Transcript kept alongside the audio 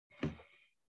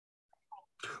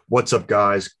What's up,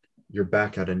 guys? You're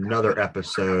back at another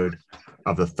episode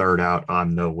of the Third Out.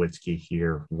 I'm Nowitzki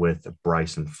here with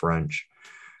Bryson French.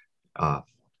 Uh,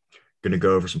 going to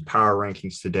go over some power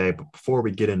rankings today, but before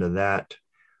we get into that,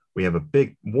 we have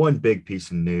one big piece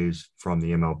of news from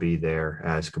the MLB there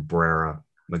as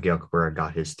Miguel Cabrera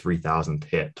got his 3,000th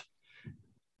hit.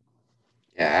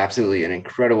 Yeah, absolutely. An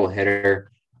incredible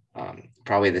hitter.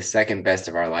 Probably the second best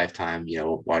of our lifetime,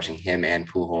 watching him and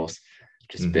Pujols.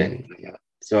 Just Mm-hmm. been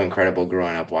so incredible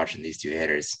growing up watching these two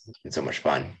hitters. It's been so much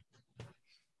fun.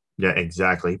 Yeah,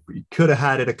 exactly. You could have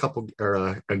had it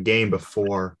a game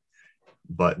before,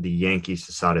 but the Yankees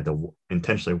decided to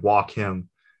intentionally walk him,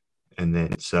 and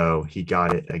then so he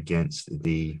got it against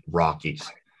the Rockies.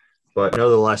 But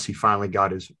nevertheless, he finally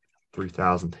got his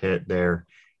 3,000th hit there,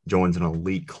 joins an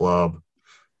elite club,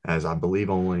 as I believe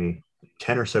only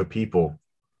 10 or so people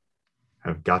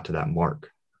have got to that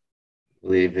mark. I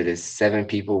believe it is seven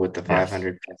people with the Yes.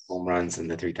 500 plus home runs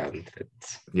and the 3,000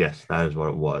 hits. Yes, that is what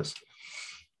it was.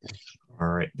 All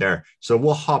right, there. So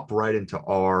we'll hop right into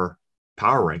our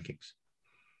power rankings.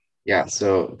 Yeah,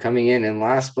 so coming in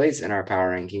last place in our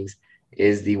power rankings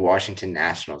is the Washington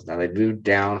Nationals. Now they've moved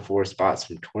down four spots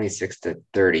from 26 to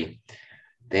 30.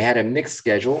 They had a mixed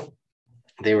schedule.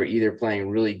 They were either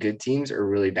playing really good teams or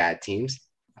really bad teams,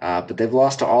 but they've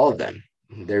lost to all of them.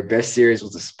 Their best series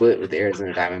was a split with the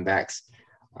Arizona Diamondbacks,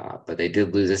 but they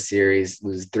did lose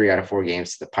 3 out of 4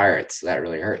 games to the Pirates, so that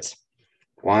really hurts.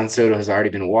 Juan Soto has already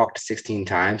been walked 16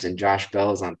 times, and Josh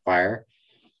Bell is on fire.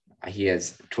 He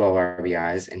has 12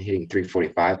 RBIs and hitting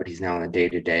 345, but he's now on the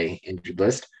day-to-day injured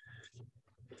list.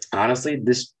 Honestly,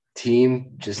 this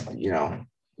team just,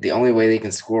 the only way they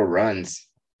can score runs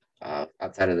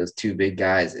outside of those two big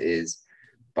guys is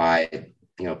by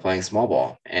playing small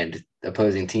ball, and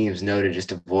opposing teams know to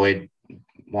just avoid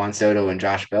Juan Soto and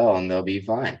Josh Bell, and they'll be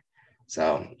fine.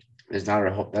 So there's not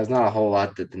a whole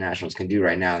lot that the Nationals can do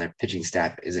right now. Their pitching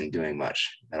staff isn't doing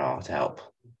much at all to help.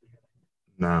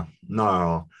 No, not at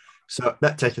all. So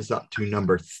that takes us up to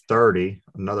number 30,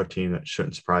 another team that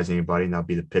shouldn't surprise anybody, and that'll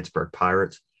be the Pittsburgh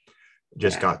Pirates.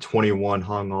 Just Yeah. got 21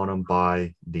 hung on them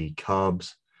by the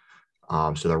Cubs.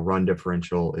 So the run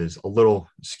differential is a little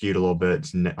skewed a little bit.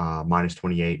 It's minus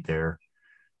 28 there.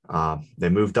 They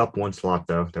moved up one slot,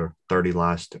 though. They were 30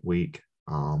 last week.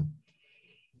 Yeah,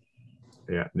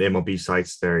 the MLB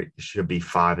sites there should be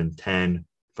 5 and 10,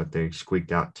 but they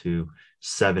squeaked out to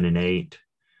 7 and 8.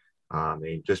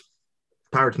 Just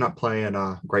Pirates not playing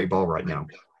great ball right now.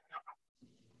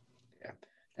 Yeah.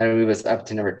 That'll move us up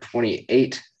to number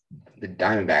 28, the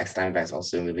Diamondbacks. Diamondbacks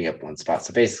also moving up one spot.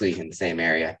 So basically in the same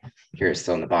area. Here is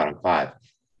still in the bottom 5.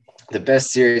 The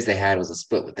best series they had was a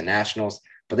split with the Nationals,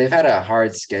 but they've had a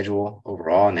hard schedule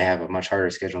overall, and they have a much harder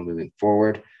schedule moving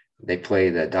forward. They play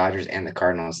the Dodgers and the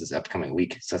Cardinals this upcoming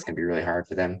week, so that's going to be really hard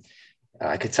for them.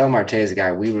 I could tell Marte is a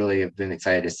guy we really have been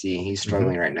excited to see. He's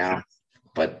struggling right now,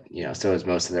 but so is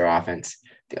most of their offense.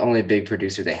 The only big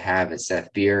producer they have is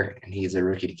Seth Beer, and he's a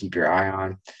rookie to keep your eye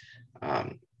on.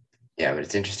 But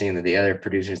it's interesting that the other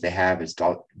producers they have is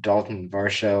Dalton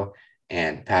Varsho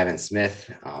and Pavin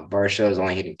Smith. Varsho is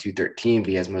only hitting 213, but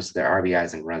he has most of their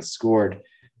RBIs and runs scored,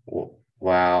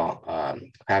 while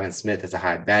Pavin Smith has a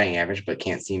high batting average, but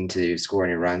can't seem to score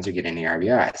any runs or get any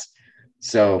RBIs.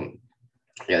 So,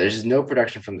 there's just no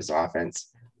production from this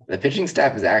offense. The pitching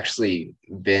staff has actually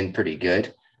been pretty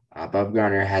good.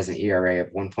 Bumgarner has an ERA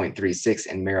of 1.36,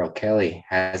 and Merrill Kelly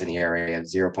has an ERA of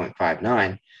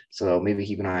 0.59. So maybe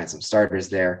keep an eye on some starters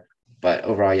there. But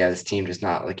overall, this team just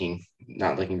not looking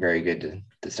very good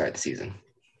to start the season.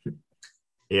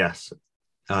 Yes.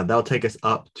 That'll take us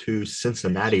up to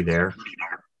Cincinnati there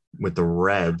with the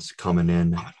Reds coming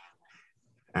in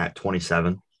at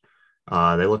 27.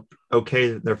 They look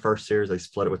okay their first series. They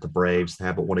split it with the Braves. They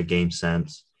haven't won a game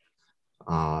since.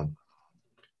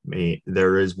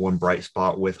 There is one bright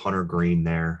spot with Hunter Green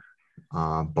there,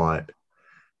 but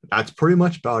that's pretty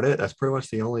much about it. That's pretty much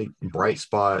the only bright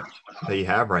spot that you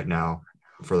have right now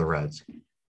for the Reds.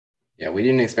 Yeah, we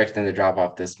didn't expect them to drop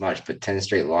off this much, but 10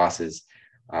 straight losses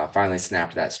finally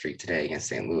snapped that streak today against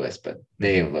St. Louis, but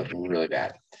they looked really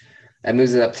bad. That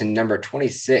moves it up to number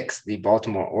 26, the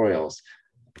Baltimore Orioles.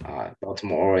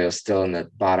 Baltimore Orioles still in the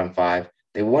bottom 5.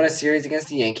 They won a series against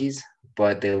the Yankees,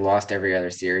 but they lost every other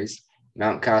series.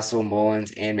 Mountcastle,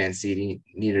 Mullins, and Mancini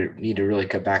need to really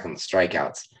cut back on the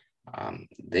strikeouts.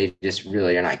 They just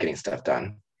really are not getting stuff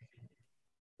done.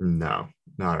 No,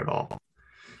 not at all.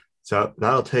 So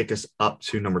that'll take us up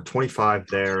to number 25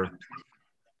 there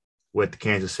with the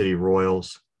Kansas City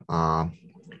Royals.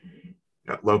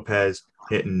 Lopez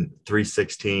hitting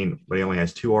 316, but he only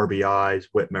has 2 RBIs.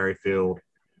 Whit Merrifield,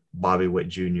 Bobby Witt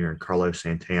Jr., and Carlos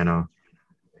Santana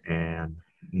and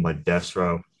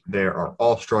Modesto. They are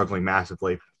all struggling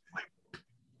massively.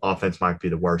 Offense might be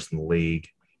the worst in the league.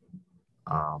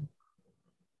 Um,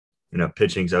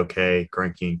 pitching's okay.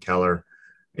 Greinke and Keller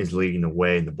is leading the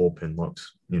way, and the bullpen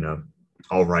looks,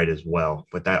 all right as well.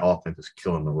 But that offense is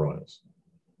killing the Royals.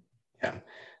 Yeah.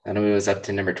 And it was up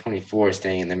to number 24,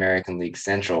 staying in the American League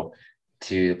Central,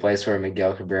 to the place where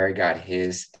Miguel Cabrera got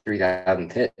his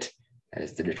 3,000th hit. That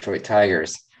is the Detroit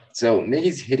Tigers. So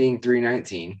Miggy's hitting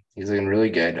 319. He's looking really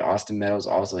good. Austin Meadows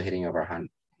also hitting over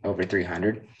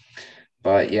 300.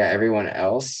 But yeah, everyone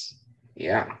else,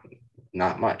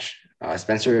 not much.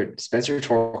 Spencer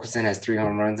Torkelson has 3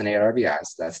 home runs and 8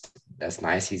 RBIs. That's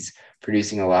nice. He's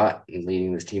producing a lot and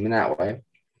leading this team in that way.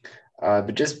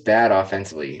 But just bad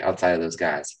offensively outside of those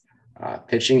guys.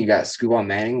 Pitching, you got Screwball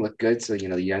Manning look good. So,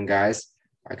 the young guys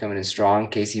are coming in strong.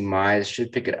 Casey Mize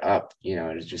should pick it up,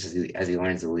 just as he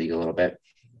learns the league a little bit.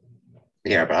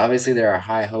 Yeah, but obviously there are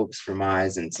high hopes for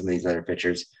Mize and some of these other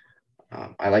pitchers.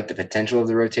 I like the potential of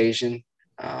the rotation,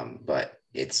 but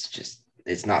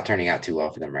it's not turning out too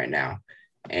well for them right now.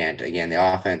 And again,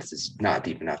 the offense is not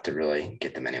deep enough to really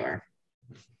get them anywhere.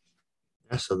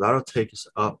 Yeah, so that'll take us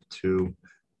up to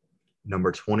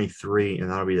number 23, and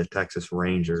that'll be the Texas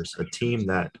Rangers, a team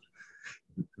that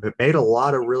made a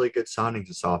lot of really good signings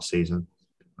this offseason.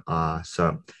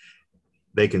 So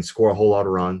they can score a whole lot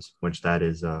of runs, which that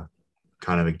is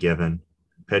kind of a given.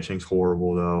 Pitching's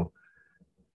horrible, though.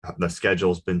 The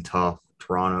schedule's been tough.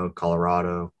 Toronto,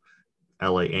 Colorado,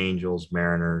 LA Angels,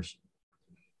 Mariners.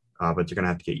 But they'll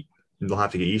have to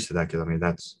get used to that because,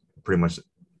 that's pretty much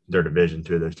their division.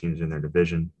 2 of those teams in their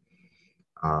division.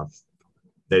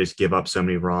 They just give up so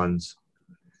many runs.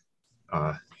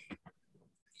 That's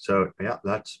the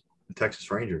Texas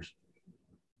Rangers.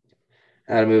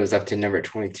 That'll move us up to number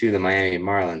 22, the Miami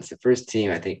Marlins, the first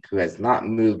team, I think, who has not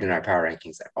moved in our power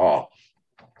rankings at all.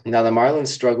 Now, the Marlins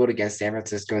struggled against San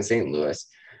Francisco and St. Louis,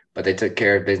 but they took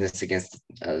care of business against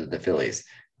the Phillies.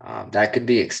 That could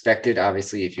be expected,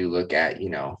 obviously, if you look at,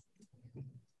 San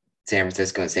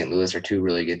Francisco and St. Louis are 2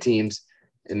 really good teams.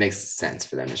 It makes sense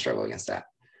for them to struggle against that.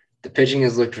 The pitching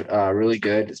has looked really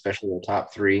good, especially the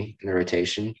top 3 in the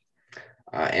rotation.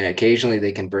 And occasionally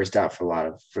they can burst out for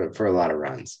a lot of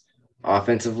runs.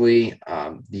 Offensively,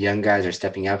 the young guys are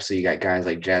stepping up. So you got guys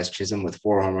like Jazz Chisholm with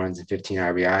 4 home runs and 15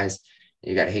 RBIs.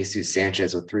 You got Jesus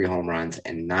Sanchez with 3 home runs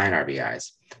and 9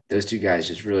 RBIs. Those 2 guys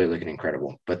just really looking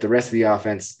incredible. But the rest of the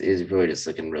offense is really just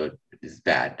looking is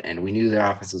bad. And we knew their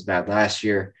offense was bad last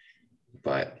year,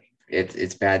 but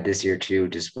it's bad this year too,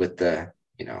 just with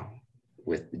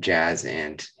with Jazz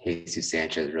and Jesus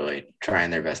Sanchez really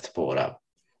trying their best to pull it up.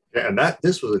 Yeah, and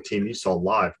this was a team you saw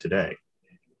live today.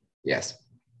 Yes.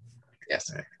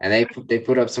 And they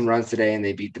put up some runs today, and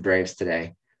they beat the Braves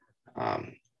today.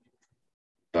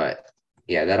 But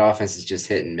yeah, that offense is just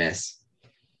hit and miss.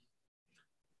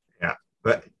 Yeah,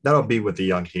 but that'll be with a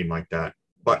young team like that.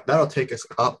 But that'll take us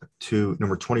up to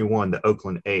number 21, the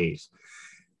Oakland A's.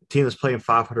 The team that's playing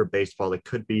 500 baseball. They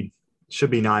should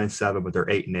be 9-7, but they're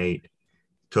 8-8.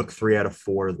 Took 3 out of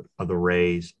 4 of the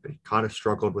Rays. They kind of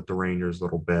struggled with the Rangers a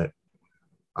little bit.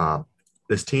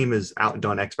 This team has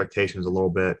outdone expectations a little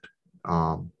bit,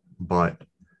 but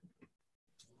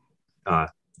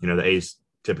the A's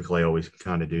typically always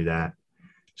kind of do that.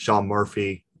 Sean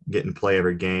Murphy getting to play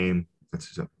every game.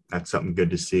 That's something good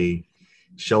to see.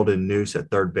 Sheldon Noose at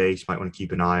third base, might want to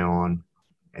keep an eye on,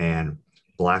 and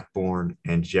Blackburn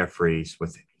and Jeffries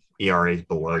with ERAs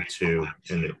below 2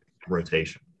 in the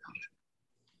rotation.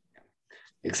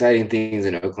 Exciting things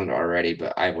in Oakland already,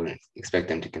 but I wouldn't expect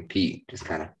them to compete. Just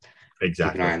kind of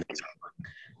exactly. Keep an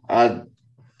eye on them.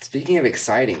 Speaking of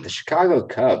exciting, the Chicago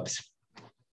Cubs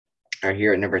are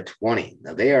here at number 20.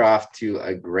 Now, they are off to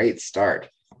a great start.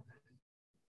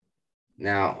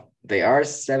 Now, they are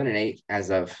 7-8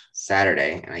 as of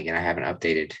Saturday. And again, I haven't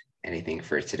updated anything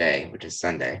for today, which is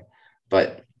Sunday.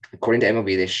 But according to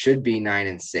MLB, they should be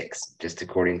 9-6, just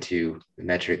according to the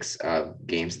metrics of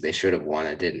games that they should have won.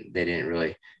 They didn't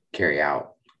really carry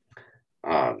out.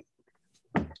 But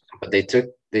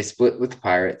they split with the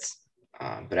Pirates.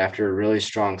 But after a really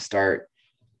strong start,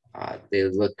 they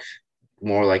look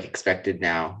more like expected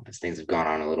now as things have gone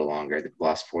on a little longer. They've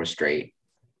lost 4 straight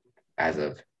as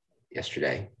of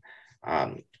yesterday.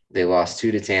 They lost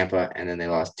 2 to Tampa, and then they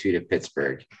lost 2 to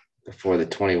Pittsburgh before the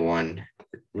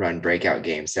 21-run breakout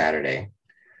game Saturday.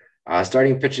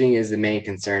 Starting pitching is the main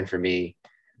concern for me.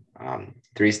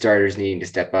 3 starters needing to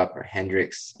step up are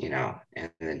Hendricks,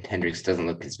 and then Hendricks doesn't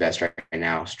look his best right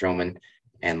now. Stroman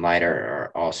and Leiter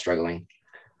are all struggling.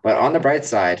 But on the bright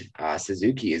side,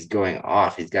 Suzuki is going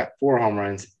off. He's got 4 home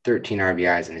runs, 13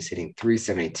 RBIs, and is hitting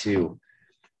 .372.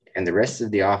 And the rest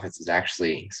of the offense is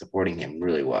actually supporting him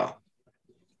really well.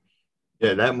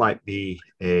 Yeah, that might be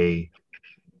a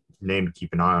name to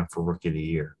keep an eye on for Rookie of the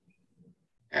Year.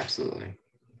 Absolutely.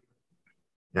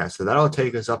 Yeah, so that'll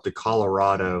take us up to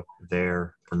Colorado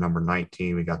there for number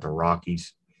 19. We got the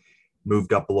Rockies.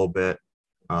 Moved up a little bit,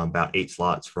 about 8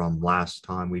 slots from last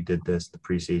time we did this, the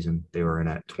preseason. They were in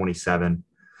at 27.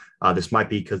 This might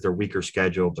be because they're weaker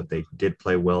schedule, but they did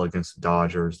play well against the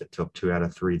Dodgers. They took 2 out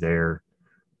of 3 there.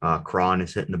 Cron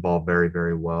is hitting the ball very,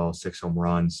 very well. 6 home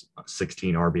runs,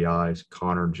 16 RBIs.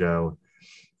 Connor Joe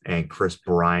and Chris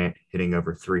Bryant hitting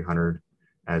over 300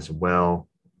 as well.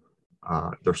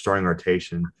 Their starting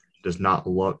rotation does not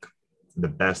look the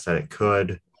best that it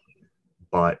could,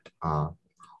 but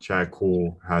Chad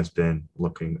Kuhl has been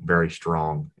looking very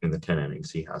strong in the 10 innings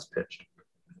he has pitched.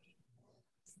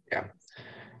 Yeah.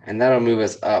 And that'll move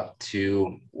us up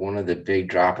to one of the big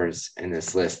droppers in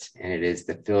this list, and it is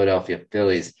the Philadelphia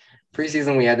Phillies.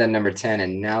 Preseason, we had that number 10,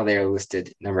 and now they are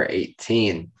listed number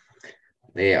 18.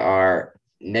 They are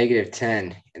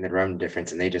 -10 in the run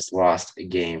difference, and they just lost a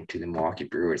game to the Milwaukee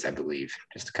Brewers, I believe,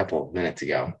 just a couple of minutes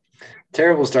ago.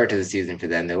 Terrible start to the season for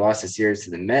them. They lost a series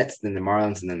to the Mets, then the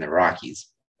Marlins, and then the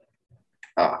Rockies.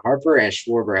 Harper and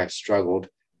Schwarber have struggled.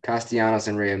 Castellanos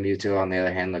and Realmuto, on the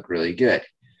other hand, look really good.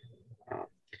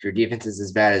 If your defense is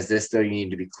as bad as this, though, you need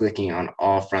to be clicking on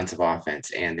all fronts of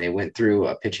offense. And they went through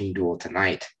a pitching duel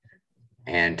tonight,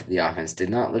 and the offense did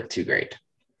not look too great.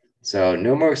 So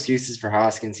no more excuses for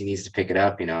Hoskins. He needs to pick it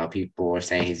up. You know, people are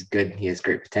saying he's good. He has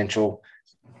great potential.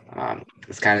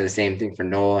 It's kind of the same thing for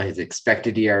Nola. His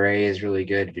expected ERA is really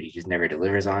good, but he just never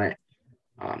delivers on it.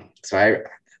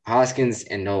 Hoskins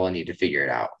and Nola need to figure it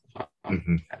out.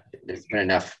 There's been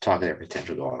enough talk of their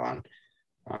potential going on.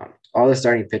 All the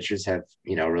starting pitchers have,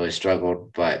 really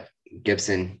struggled, but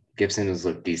Gibson has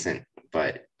looked decent,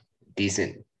 but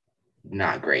decent,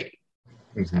 not great.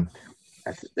 So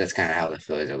that's kind of how the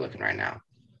Phillies are looking right now.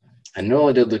 And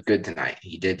Nola did look good tonight.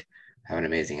 He did have an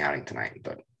amazing outing tonight,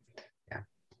 but yeah.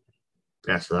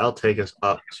 Yeah, so that'll take us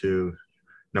up to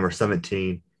number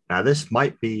 17. Now, this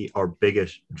might be our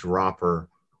biggest dropper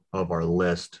of our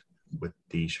list, with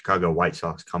the Chicago White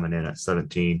Sox coming in at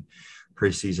 17,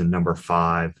 preseason number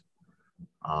 5.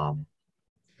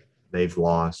 They've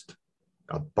lost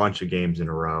a bunch of games in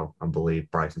a row. I believe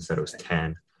Bryson said it was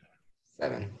 10.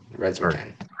 7. The Reds were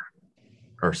 10.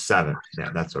 Or 7.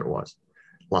 Yeah, that's what it was.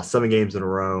 Lost 7 games in a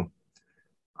row.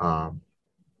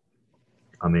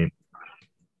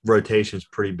 Rotation's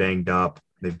pretty banged up.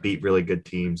 They beat really good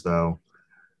teams, though.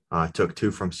 Took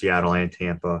 2 from Seattle and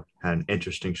Tampa. Had an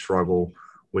interesting struggle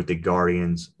with the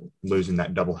Guardians, losing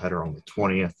that doubleheader on the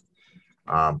 20th.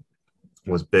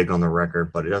 Was big on the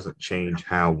record, but it doesn't change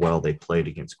how well they played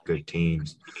against good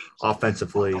teams.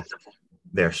 Offensively,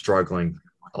 they're struggling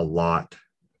a lot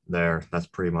there. That's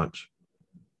pretty much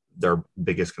their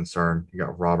biggest concern. You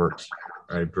got Roberts,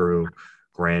 Brew,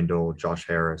 Grandal, Josh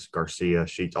Harris, Garcia,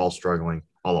 Sheets, all struggling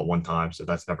all at one time, so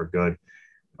that's never good.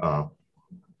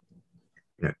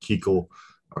 Keuchel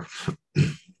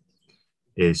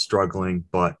is struggling,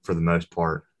 but for the most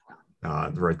part,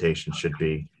 the rotation should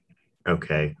be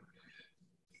okay.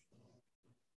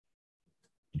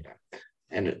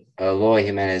 And Eloy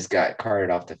Jimenez got carted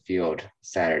off the field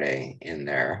Saturday in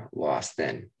their loss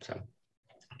then. So,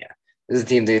 yeah, this is a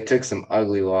team, they took some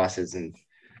ugly losses, and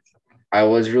I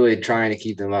was really trying to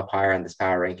keep them up higher on this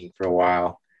power ranking for a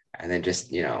while. And then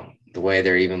just, the way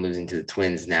they're even losing to the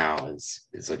Twins now is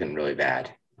looking really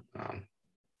bad.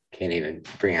 Can't even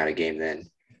bring out a game then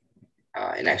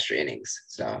in extra innings.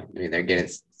 So, they're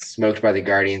getting smoked by the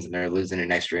Guardians, and they're losing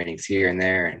in extra innings here and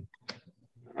there. And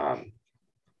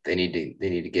they need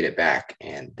to get it back,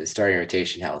 and the starting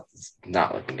rotation health is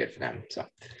not looking good for them. So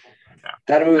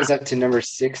that'll move us up to number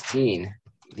 16,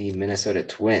 the Minnesota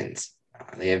Twins.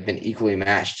 They have been equally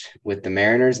matched with the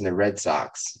Mariners and the Red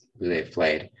Sox, who they've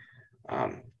played.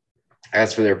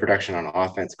 As for their production on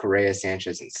offense, Correa,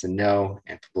 Sanchez, and Sano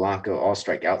and Polanco all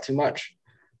strike out too much,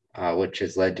 which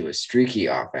has led to a streaky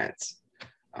offense.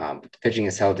 But the pitching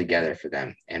is held together for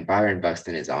them, and Byron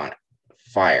Buxton is on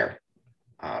fire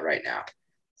right now.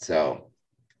 So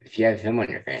if you have him on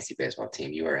your fantasy baseball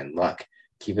team, you are in luck.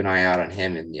 Keep an eye out on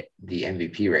him in the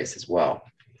MVP race as well.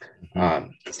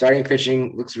 Starting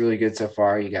pitching looks really good so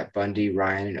far. You got Bundy,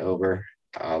 Ryan, and Ober,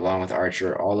 along with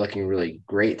Archer, all looking really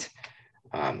great.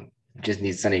 Just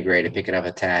need Sonny Gray to pick it up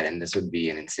a tad, and this would be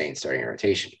an insane starting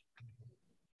rotation.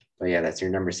 But yeah, that's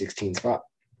your number 16 spot.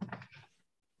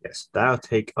 Yes, that'll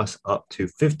take us up to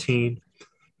 15.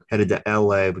 Headed to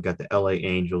LA. We got the LA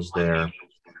Angels there.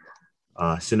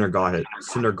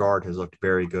 Syndergaard has looked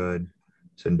very good.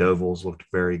 Sandoval's looked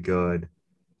very good.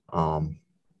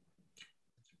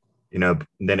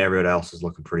 Then everybody else is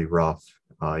looking pretty rough.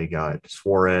 You got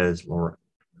Suarez,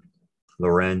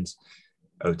 Lorenz,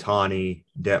 Otani,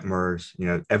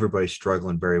 Detmers. Everybody's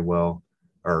struggling very well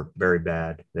or very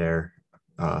bad there.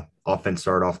 Offense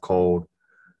started off cold.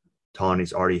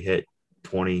 Tawny's already hit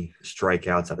 20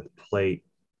 strikeouts at the plate.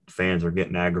 Fans are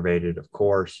getting aggravated, of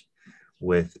course,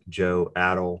 with Joe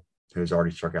Adell, who's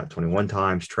already struck out 21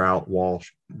 times. Trout,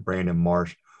 Walsh, Brandon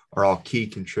Marsh are all key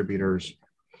contributors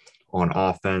on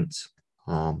offense.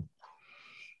 A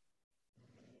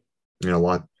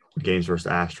lot of games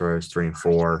versus Astros,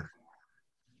 3-4,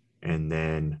 and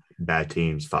then bad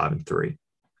teams, 5-3.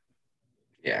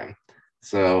 Yeah.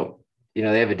 So,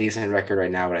 they have a decent record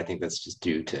right now, but I think that's just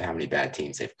due to how many bad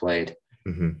teams they've played.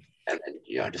 Mm-hmm. And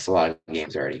then, just a lot of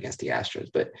games already against the Astros.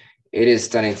 But it is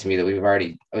stunning to me that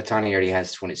Otani already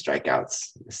has 20 strikeouts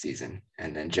this season.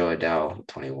 And then Joe Adell,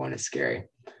 21 is scary.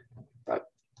 But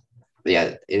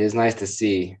yeah, it is nice to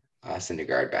see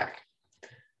Syndergaard back.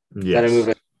 Yes. Then I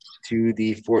move to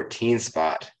the 14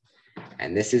 spot.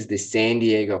 And this is the San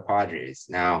Diego Padres.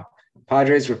 Now,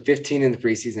 Padres were 15 in the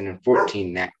preseason and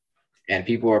 14 now. And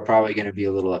people are probably going to be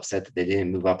a little upset that they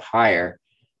didn't move up higher.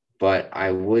 But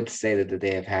I would say that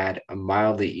they have had a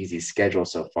mildly easy schedule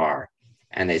so far.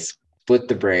 And they split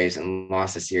the Braves and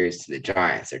lost the series to the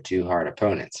Giants. They're two hard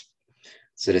opponents.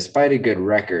 So despite a good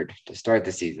record to start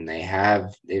the season,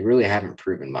 they really haven't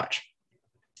proven much.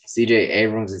 CJ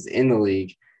Abrams is in the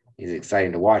league. He's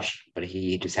exciting to watch, but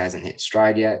he just hasn't hit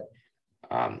stride yet.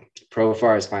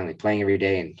 Profar is finally playing every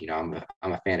day, and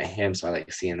I'm a fan of him, so I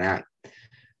like seeing that.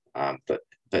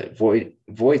 But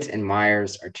Voit and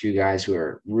Myers are two guys who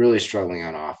are really struggling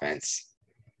on offense,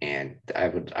 and I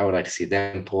would like to see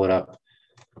them pull it up.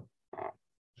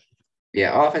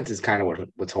 Offense is kind of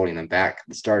what's holding them back.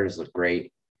 The starters look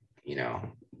great.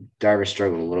 Darvish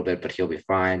struggled a little bit, but he'll be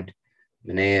fine.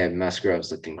 Manaea and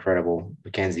Musgrove's looked incredible.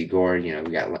 Mackenzie Gore, we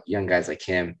got young guys like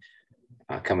him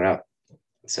coming up.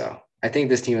 So I think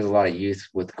this team has a lot of youth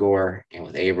with Gore and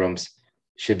with Abrams.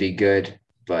 Should be good,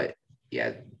 but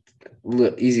yeah,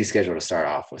 easy schedule to start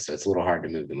off with, so it's a little hard to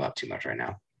move them up too much right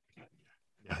now.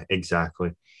 Yeah,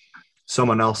 exactly.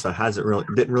 Someone else that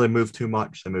didn't really move too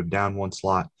much. They moved down one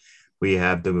slot. We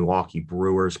have the Milwaukee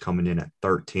Brewers coming in at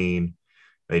 13.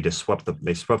 They swept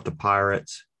the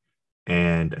Pirates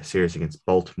and a series against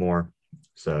Baltimore.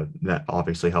 So that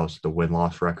obviously helps the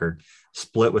win-loss record.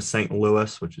 Split with St.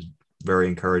 Louis, which is very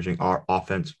encouraging. Our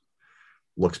offense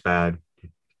looks bad.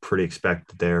 Pretty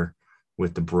expected there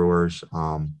with the Brewers.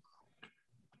 A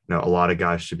lot of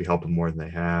guys should be helping more than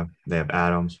they have. They have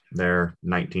Adams there,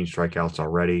 19 strikeouts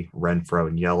already. Renfroe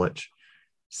and Yelich,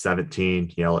 17.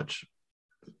 Yelich,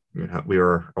 we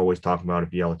were always talking about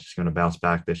if Yelich is going to bounce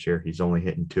back this year. He's only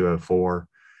hitting 204.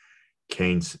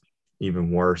 Kane's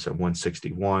even worse at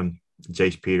 161.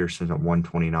 Jace Peterson's at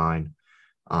 129.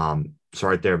 So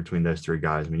right there between those three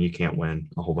guys, you can't win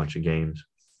a whole bunch of games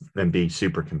and be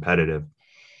super competitive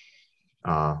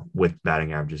with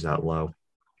batting averages that low.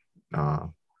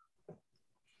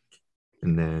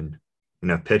 And then,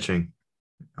 pitching,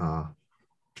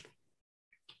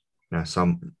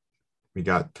 we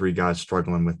got three guys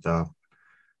struggling with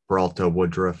Peralta and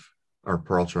Woodruff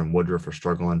are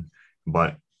struggling,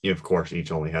 but of course,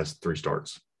 each only has 3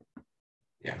 starts.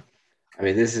 Yeah.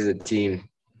 This is a team,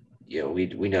 we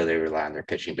know they rely on their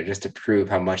pitching, but just to prove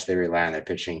how much they rely on their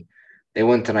pitching, they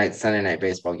won tonight's Sunday night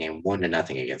baseball game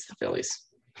 1-0 against the Phillies.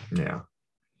 Yeah.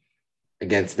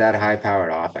 Against that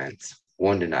high-powered offense,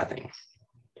 1-0.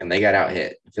 And they got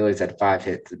out-hit. The Phillies had 5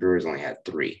 hits. The Brewers only had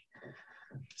 3.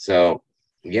 So,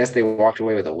 yes, they walked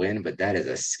away with a win, but that is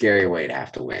a scary way to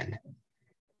have to win.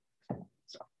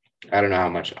 So, I don't know how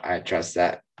much I trust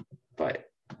that, but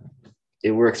it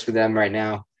works for them right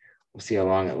now. We'll see how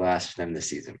long it lasts for them this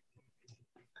season.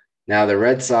 Now, the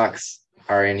Red Sox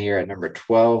are in here at number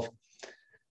 12.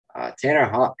 Tanner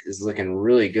Houck is looking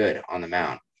really good on the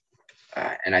mound.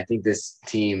 And I think this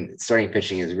team, starting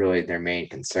pitching is really their main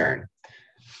concern.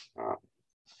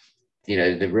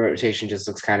 The rotation just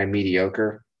looks kind of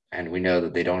mediocre, and we know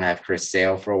that they don't have Chris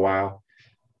Sale for a while.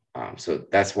 So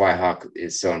that's why Houck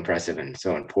is so impressive and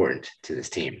so important to this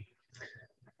team.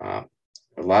 A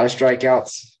lot of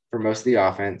strikeouts for most of the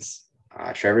offense.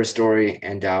 Trevor Story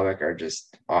and Dalek are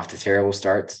just off to terrible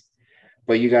starts.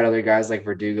 But you got other guys like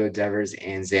Verdugo, Devers,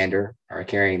 and Xander are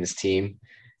carrying this team.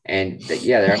 And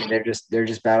they're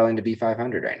just battling to be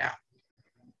 500 right now.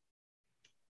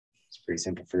 It's pretty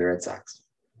simple for the Red Sox.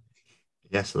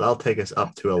 Yeah, so that'll take us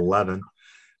up to 11,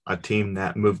 a team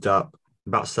that moved up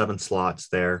about 7 slots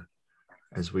there,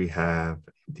 as we have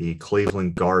the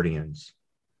Cleveland Guardians.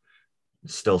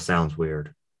 Still sounds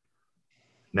weird.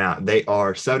 Now, they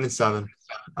are 7-7.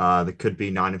 They could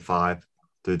be 9-5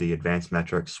 through the advanced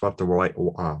metrics.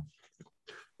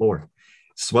 Lord,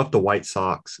 swept the White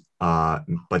Sox,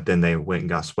 but then they went and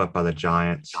got swept by the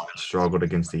Giants. Struggled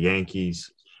against the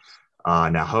Yankees.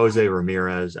 Now Jose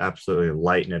Ramirez absolutely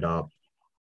lighting it up.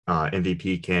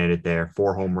 MVP candidate there.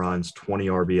 4 home runs, 20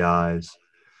 RBIs,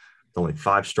 only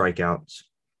 5 strikeouts,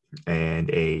 and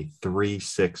a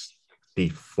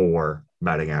 3.64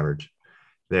 batting average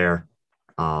there.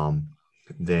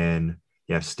 Then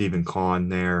you have Stephen Kahn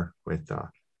there with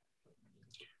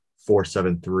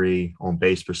 4.73 on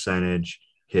base percentage,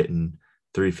 hitting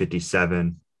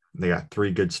 357. They got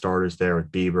 3 good starters there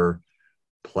with Bieber,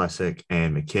 Plessick,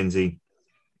 and McKenzie,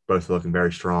 both looking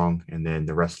very strong. And then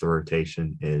the rest of the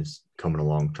rotation is coming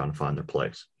along, trying to find their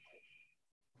place.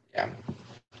 Yeah.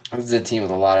 This is a team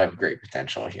with a lot of great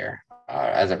potential here.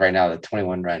 As of right now, the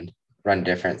 21 run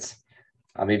difference,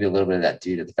 maybe a little bit of that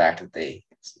due to the fact that they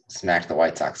smacked the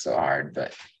White Sox so hard.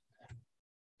 But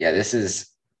yeah, this is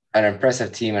an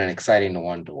impressive team and an exciting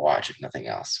one to watch, if nothing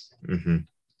else. Mm-hmm.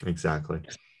 Exactly.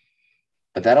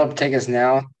 But that'll take us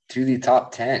now to the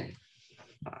top 10.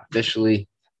 Officially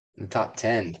in the top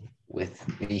 10 with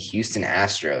the Houston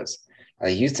Astros. Now,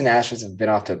 the Houston Astros have been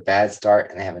off to a bad start,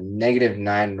 and they have a negative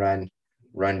 9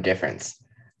 run difference.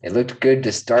 They looked good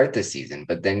to start the season,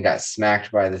 but then got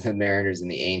smacked by the Mariners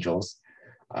and the Angels,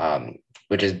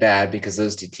 which is bad because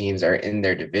those 2 teams are in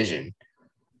their division.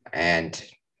 And,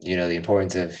 you know, the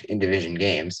importance of in-division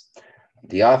games.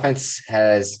 The offense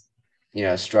has,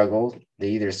 struggled. They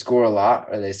either score a lot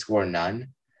or they score none.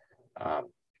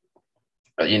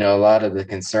 But, a lot of the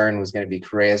concern was going to be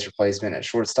Correa's replacement at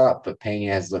shortstop, but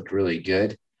Pena has looked really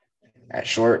good at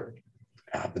short.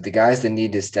 But the guys that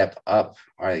need to step up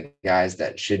are the guys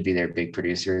that should be their big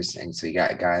producers. And so you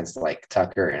got guys like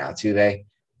Tucker and Altuve.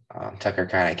 Tucker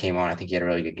kind of came on. I think he had a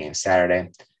really good game Saturday.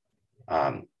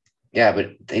 But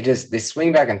they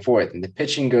swing back and forth, and the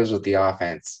pitching goes with the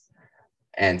offense.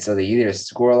 And so they either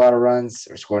score a lot of runs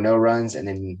or score no runs. And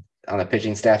then on the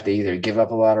pitching staff, they either give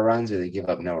up a lot of runs or they give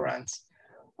up no runs.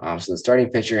 So the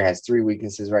starting pitcher has 3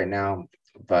 weaknesses right now,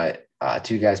 but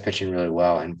 2 guys pitching really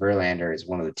well, and Verlander is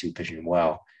one of the 2 pitching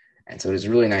well. And so it was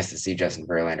really nice to see Justin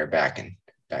Verlander back and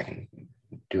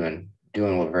doing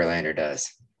what Verlander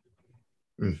does.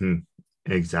 Mm-hmm.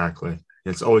 Exactly.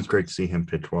 It's always great to see him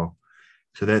pitch well.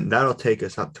 So then that'll take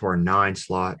us up to our 9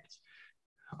 slot.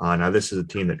 Now this is a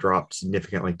team that dropped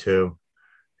significantly too,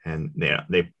 and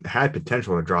they had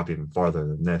potential to drop even farther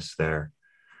than this there.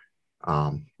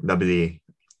 That'll be the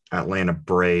Atlanta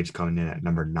Braves coming in at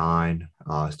number 9.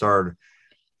 Started,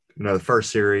 the first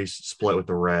series split with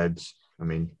the Reds.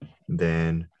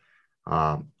 Then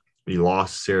you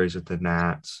lost the series with the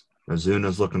Nats.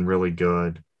 Ozuna's looking really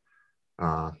good.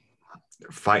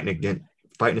 Fighting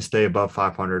to stay above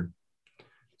 500.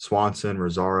 Swanson,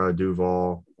 Rosario,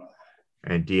 Duvall,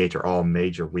 and DH are all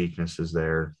major weaknesses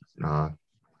there.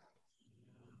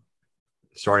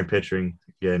 Starting pitching,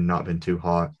 again, not been too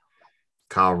hot.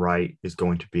 Kyle Wright is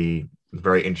going to be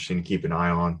very interesting to keep an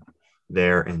eye on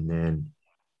there. And then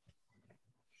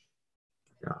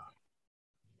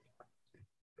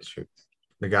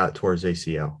the guy that tore his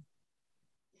ACL.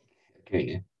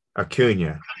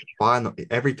 Acuna.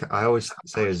 Every time I always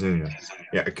say Ozuna.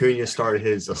 Yeah, Acuna started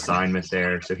his assignment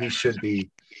there, so he should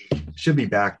be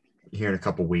back here in a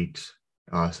couple weeks.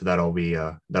 So that'll be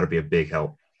a big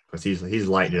help because he's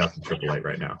lighting it up in AAA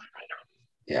right now.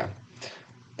 Yeah.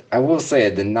 I will say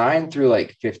the 9 through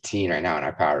 15 right now in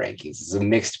our power rankings is a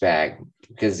mixed bag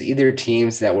because either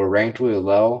teams that were ranked really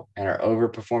low and are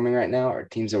overperforming right now or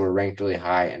teams that were ranked really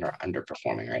high and are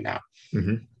underperforming right now.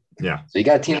 Mm-hmm. Yeah. So you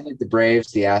got teams like the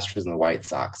Braves, the Astros, and the White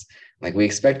Sox. We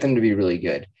expect them to be really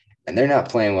good, and they're not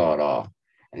playing well at all.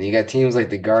 And you got teams like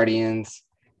the Guardians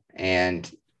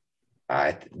and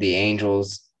the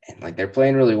Angels, and they're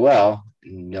playing really well.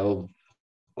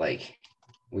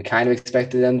 We kind of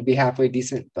expected them to be halfway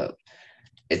decent, but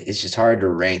it's just hard to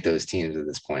rank those teams at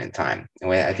this point in time. And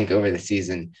I think over the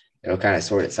season, it'll kind of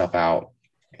sort itself out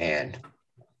and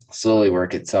slowly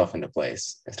work itself into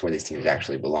place as to where these teams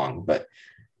actually belong. But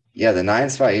yeah, the 9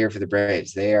 spot here for the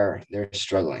Braves, they're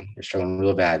struggling. They're struggling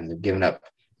real bad, and they've given up.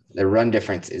 Their run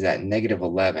difference is at negative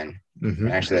 11. Mm-hmm.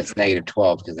 And actually, that's negative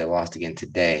 12 because they lost again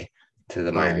today to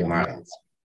the Miami Marlins.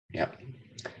 Yep.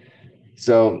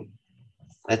 So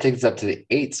that takes us up to the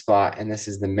 8th spot, and this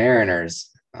is the Mariners,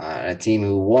 a team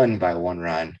who won by 1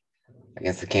 run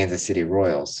against the Kansas City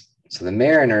Royals. So the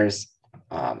Mariners,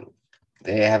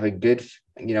 they have a good,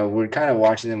 we're kind of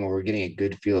watching them where we're getting a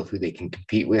good feel of who they can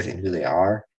compete with and who they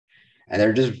are. And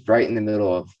they're just right in the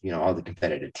middle of, all the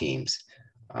competitive teams.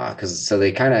 Because so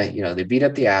they kind of, they beat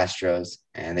up the Astros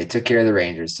and they took care of the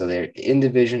Rangers. So they're in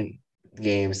division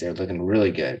games. They're looking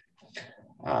really good.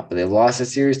 But they lost a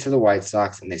series to the White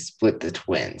Sox and they split the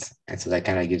Twins. And so that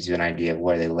kind of gives you an idea of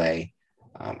where they lay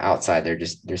outside.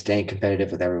 They're staying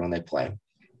competitive with everyone they play.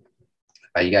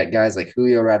 You got guys like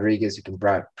Julio Rodriguez who can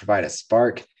provide a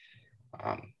spark,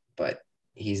 but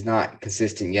he's not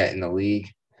consistent yet in the league.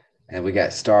 And we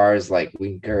got stars like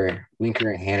Winker and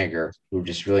Haniger who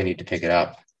just really need to pick it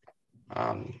up.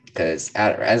 Because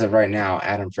as of right now,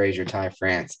 Adam Frazier, Ty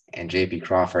France, and J.P.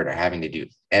 Crawford are having to do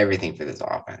everything for this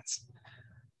offense.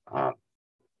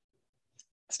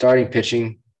 Starting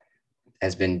pitching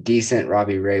has been decent.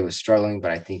 Robbie Ray was struggling,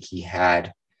 but I think he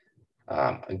had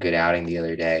a good outing the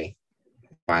other day.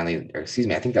 Finally, or excuse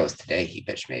me, I think that was today he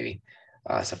pitched maybe.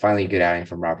 So finally, a good outing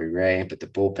from Robbie Ray, but the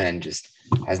bullpen just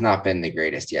has not been the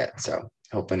greatest yet. So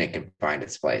hoping it can find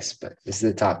its place. But this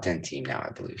is the top 10 team now,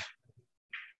 I believe.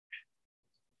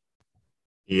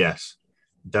 Yes,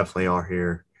 definitely are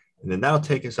here. And then that'll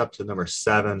take us up to number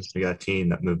 7. We got a team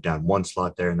that moved down one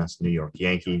slot there, and that's the New York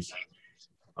Yankees.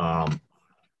 So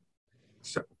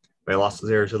they lost the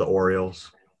series to the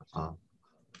Orioles.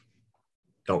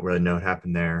 Don't really know what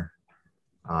happened there.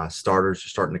 Starters are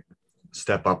starting to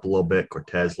step up a little bit.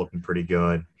 Cortez looking pretty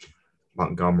good.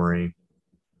 Montgomery,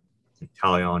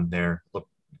 Talion there look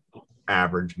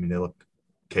average. I mean, they look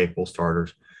capable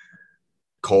starters.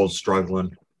 Cole's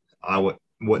struggling. I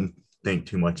wouldn't think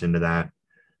too much into that.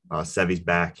 Sevy's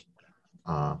back.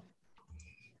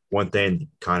 One thing that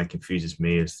kind of confuses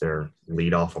me is their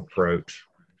leadoff approach.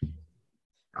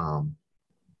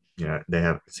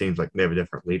 It seems like they have a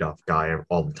different leadoff guy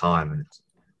all the time, and it's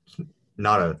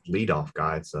not a leadoff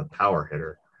guy; it's a power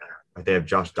hitter. Like they have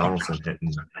Josh Donaldson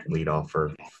hitting leadoff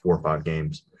for 4 or 5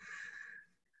 games.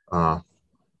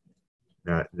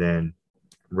 Then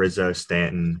Rizzo,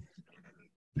 Stanton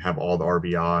have all the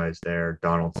RBIs there.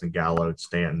 Donaldson, Gallo,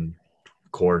 Stanton.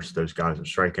 Of course, those guys are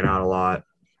striking out a lot.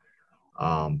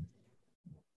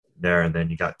 There, and then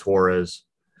you got Torres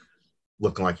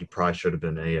looking like he probably should have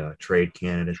been a trade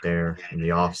candidate there in the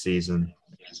offseason.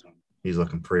 He's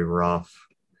looking pretty rough.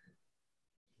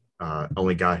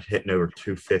 Only guy hitting over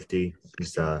 250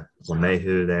 is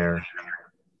LeMahieu there.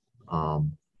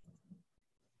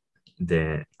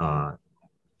 Then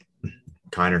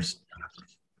Kiner,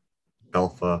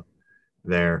 Belfa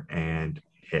there, and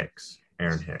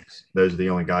Aaron Hicks. Those are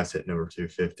the only guys hitting over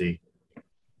 250.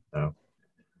 So,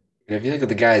 if you look at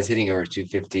the guys hitting over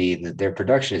 250, their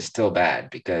production is still bad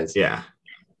because yeah,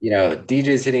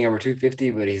 DJ's hitting over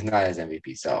 250, but he's not his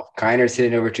MVP self. Kiner's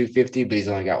hitting over 250, but he's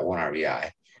only got 1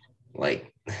 RBI.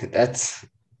 Like that's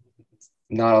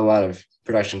not a lot of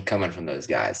production coming from those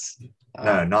guys.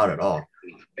 No, not at all.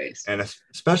 And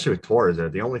especially with Torres there,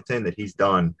 the only thing that he's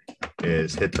done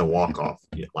is hit the walk-off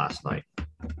last night.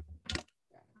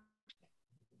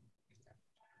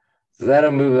 So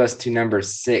that'll move us to number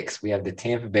 6. We have the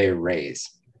Tampa Bay Rays.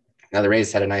 Now the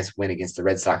Rays had a nice win against the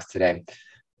Red Sox today,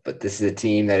 but this is a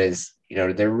team that is,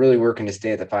 they're really working to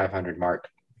stay at the 500 mark.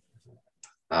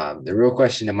 The real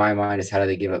question in my mind is how do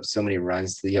they give up so many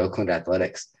runs to the Oakland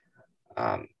Athletics?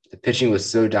 The pitching was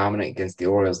so dominant against the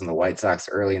Orioles and the White Sox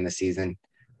early in the season.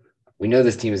 We know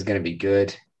this team is going to be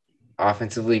good.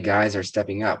 Offensively, guys are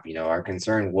stepping up. Our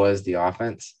concern was the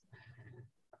offense.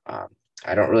 I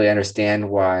don't really understand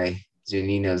why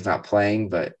Zunino is not playing,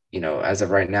 but, as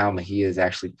of right now, Mejia is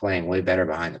actually playing way better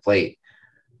behind the plate.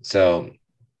 So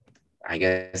I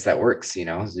guess that works.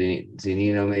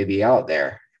 Zunino may be out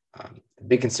there. The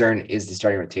big concern is the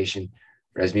starting rotation.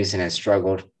 Rasmussen has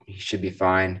struggled. He should be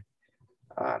fine.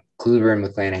 Kluber and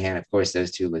McClanahan, of course,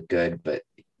 those two look good, but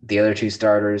the other 2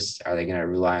 starters, are they going to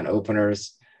rely on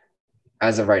openers?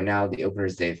 As of right now, the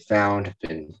openers they've found have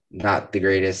been not the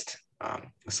greatest.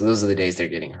 So those are the days they're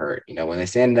getting hurt. When they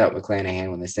send out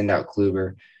McClanahan, when they send out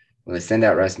Kluber, when they send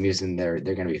out Rasmussen, they're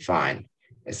going to be fine.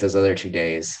 It's those other 2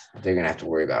 days they're going to have to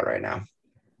worry about right now.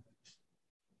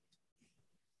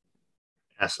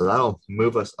 Yeah, so that'll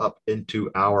move us up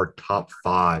into our top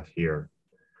 5 here.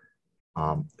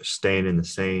 Staying in the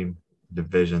same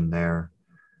division there.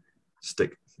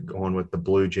 Going with the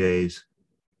Blue Jays.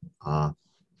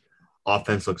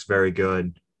 Offense looks very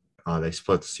good. They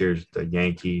split the series with the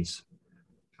Yankees.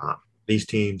 These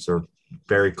teams are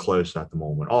very close at the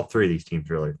moment. All 3 of these teams,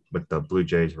 really, with the Blue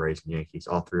Jays, Rays, and Yankees,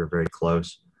 all 3 are very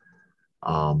close.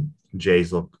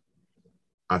 Jays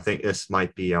I think this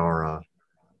might be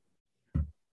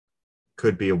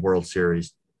could be a World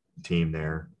Series team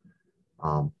there.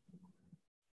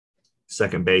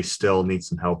 Second base still needs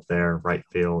some help there. Right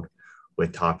field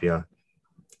with Tapia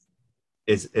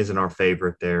isn't our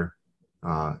favorite there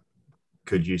because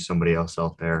could use somebody else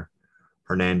out there.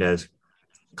 Hernandez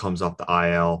comes off the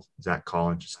IL. Zach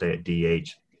Collins should stay at DH,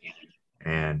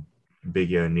 and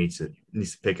Biggio needs to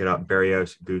pick it up.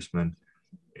 Barrios, Guzman,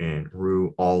 and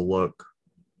Rue all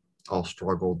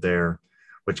struggled there,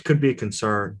 which could be a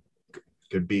concern.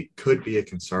 Could be a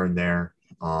concern there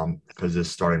because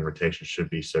this starting rotation should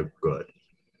be so good.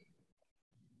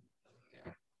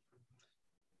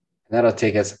 That'll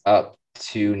take us up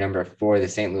to number 4, the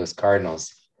St. Louis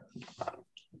Cardinals.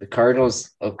 The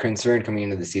Cardinals, of concern coming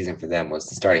into the season for them was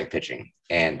the starting pitching,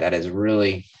 and that has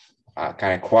really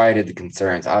kind of quieted the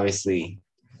concerns. Obviously,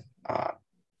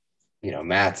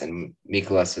 Matz and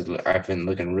Mikolas have been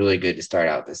looking really good to start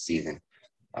out this season,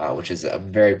 which is a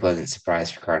very pleasant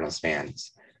surprise for Cardinals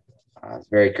fans. It's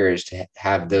very encouraged to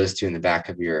have those two in the back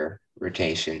of your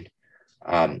rotation.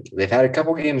 They've had a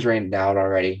couple games rained out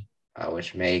already,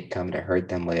 which may come to hurt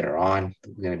them later on.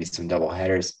 There's going to be some double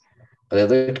headers, but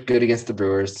they looked good against the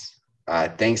Brewers,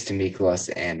 thanks to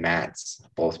Mikolas and Matz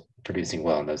both producing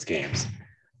well in those games.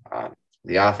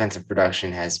 The offensive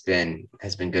production has been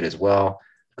good as well.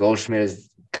 Goldschmidt is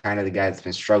kind of the guy that's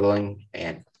been struggling,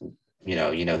 and you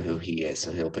know who he is,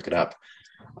 so he'll pick it up.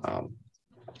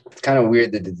 It's kind of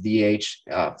weird that the DH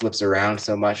flips around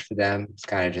so much for them. It's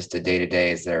kind of just a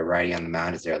day-to-day. Is there a righty on the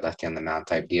mound? Is there a lefty on the mound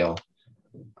type deal?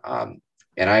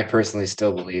 And I personally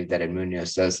still believe that Edmundo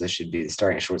Sosa should be the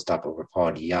starting shortstop over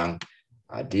Paul DeJong.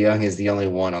 DeJong is the only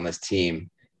one on this team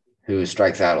who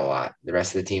strikes out a lot. The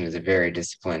rest of the team is a very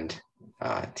disciplined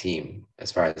team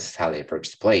as far as how they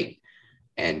approach the plate.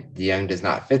 And DeJong does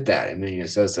not fit that. Edmundo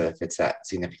Sosa fits that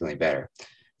significantly better.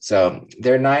 So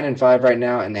they're 9-5 right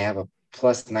now, and they have a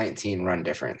plus 19 run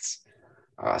difference.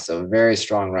 So a very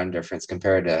strong run difference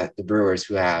compared to the Brewers,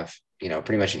 who have,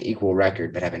 pretty much an equal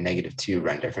record, but have a -2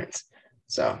 run difference.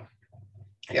 So,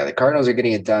 yeah, the Cardinals are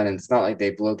getting it done, and it's not like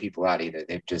they blow people out either.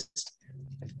 They've just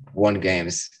won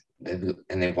games, and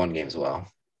they've won games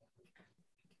well.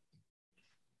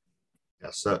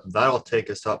 Yeah, so that'll take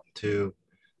us up to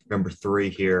number 3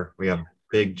 here. We have a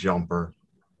big jumper,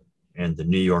 and the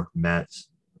New York Mets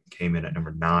came in at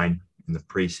number 9 in the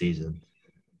preseason.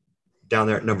 Down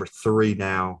there at number 3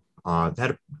 now. They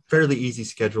had a fairly easy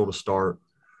schedule to start.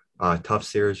 Tough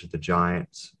series with the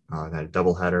Giants. They had a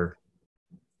doubleheader.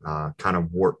 Kind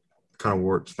of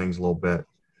warped things a little bit.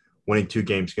 Winning 2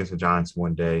 games against the Giants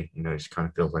one day, it just kind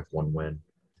of feels like one win.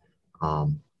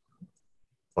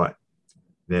 But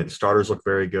the starters look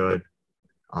very good.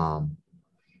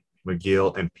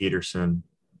 McGill and Peterson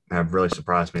have really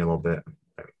surprised me a little bit.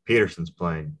 Peterson's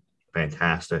playing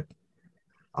fantastic.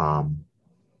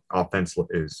 Offense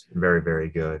is very, very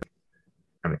good.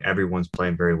 I mean, everyone's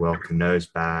playing very well. Cano's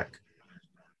back.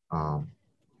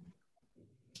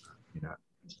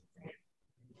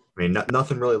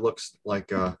 Nothing really looks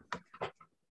like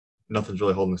nothing's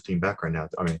really holding this team back right now.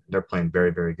 I mean, they're playing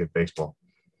very, very good baseball.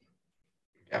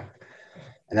 Yeah.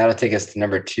 And that'll take us to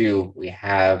number 2. We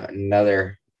have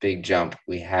another big jump.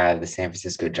 We have the San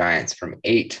Francisco Giants from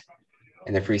 8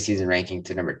 in the preseason ranking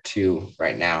to number 2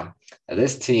 right now. Now,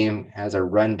 this team has a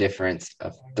run difference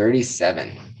of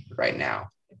 37 right now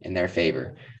in their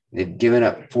favor. They've given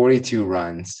up 42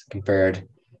 runs compared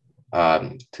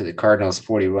to the Cardinals'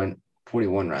 41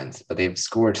 runs, but they've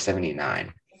scored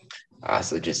 79.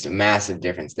 So just a massive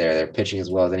difference there. They're pitching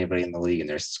as well as anybody in the league, and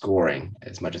they're scoring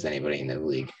as much as anybody in the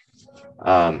league.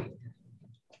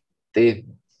 They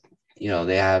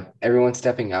have everyone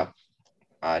stepping up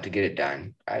to get it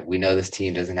done. We know this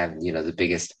team doesn't have, the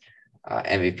biggest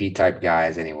MVP type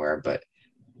guys anywhere, but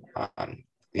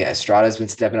Estrada's been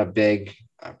stepping up big.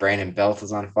 Brandon Belt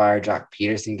is on fire. Jock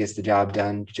Peterson gets the job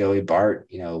done. Joey Bart,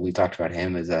 we talked about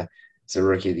him as a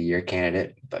Rookie of the Year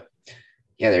candidate, but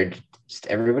they're just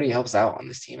everybody helps out on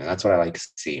this team, and that's what I like to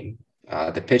see.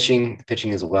 The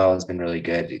pitching as well has been really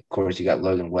good. Of course, you got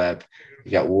Logan Webb,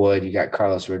 you got Wood, you got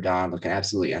Carlos Rodon looking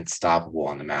absolutely unstoppable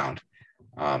on the mound.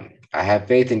 I have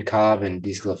faith in Cobb and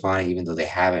DeSclafani, even though they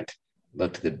haven't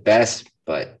looked the best,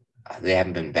 but they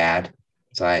haven't been bad.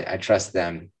 So I trust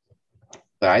them.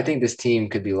 But I think this team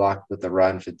could be locked with the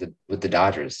run with the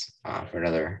Dodgers for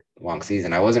another long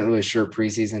season. I wasn't really sure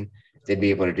preseason they'd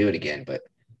be able to do it again, but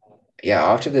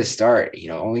after this start,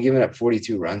 only giving up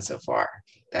 42 runs so far.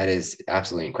 That is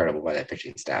absolutely incredible by that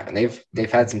pitching staff, and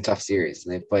they've had some tough series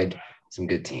and they've played some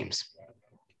good teams.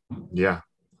 Yeah,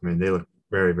 I mean, they look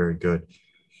very, very good.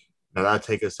 Now that'll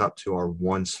take us up to our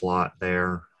 1 slot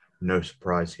there. No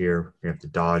surprise here. We have the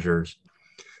Dodgers.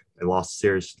 They lost the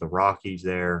series to the Rockies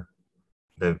there.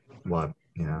 They've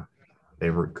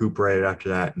recuperated after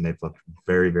that, and they've looked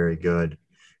very, very good.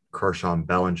 Kershaw and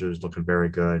Bellinger is looking very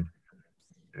good.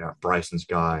 Bryson's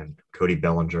guy and Cody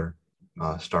Bellinger.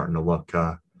 starting to look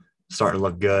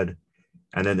good.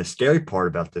 And then the scary part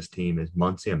about this team is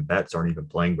Muncie and Betts aren't even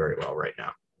playing very well right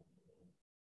now.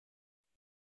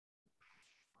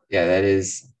 Yeah, that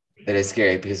is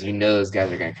scary because we know those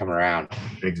guys are going to come around.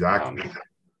 Exactly.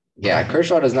 Yeah,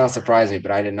 Kershaw does not surprise me,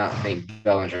 but I did not think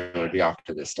Bellinger would be off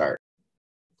to this start.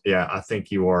 Yeah, I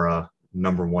think you are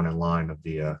number one in line of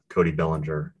the Cody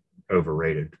Bellinger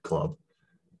overrated club.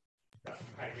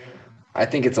 I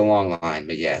think it's a long line,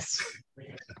 but yes.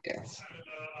 Yes.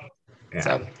 Yeah.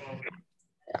 So,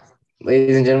 yeah.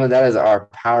 Ladies and gentlemen, that is our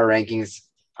power rankings.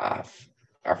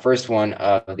 Our first one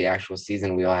of the actual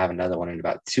season. We will have another one in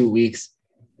about 2 weeks.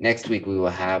 Next week, we will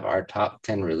have our top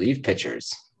 10 relief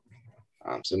pitchers.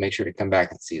 So make sure to come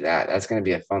back and see that. That's going to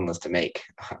be a fun list to make.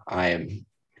 I am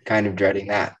kind of dreading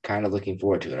that, kind of looking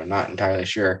forward to it. I'm not entirely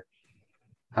sure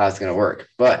how it's going to work.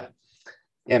 But,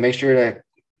 yeah, make sure to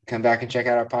come back and check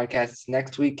out our podcasts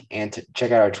next week and to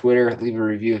check out our Twitter. Leave a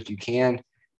review if you can.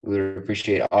 We would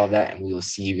appreciate all of that, and we will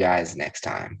see you guys next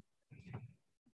time.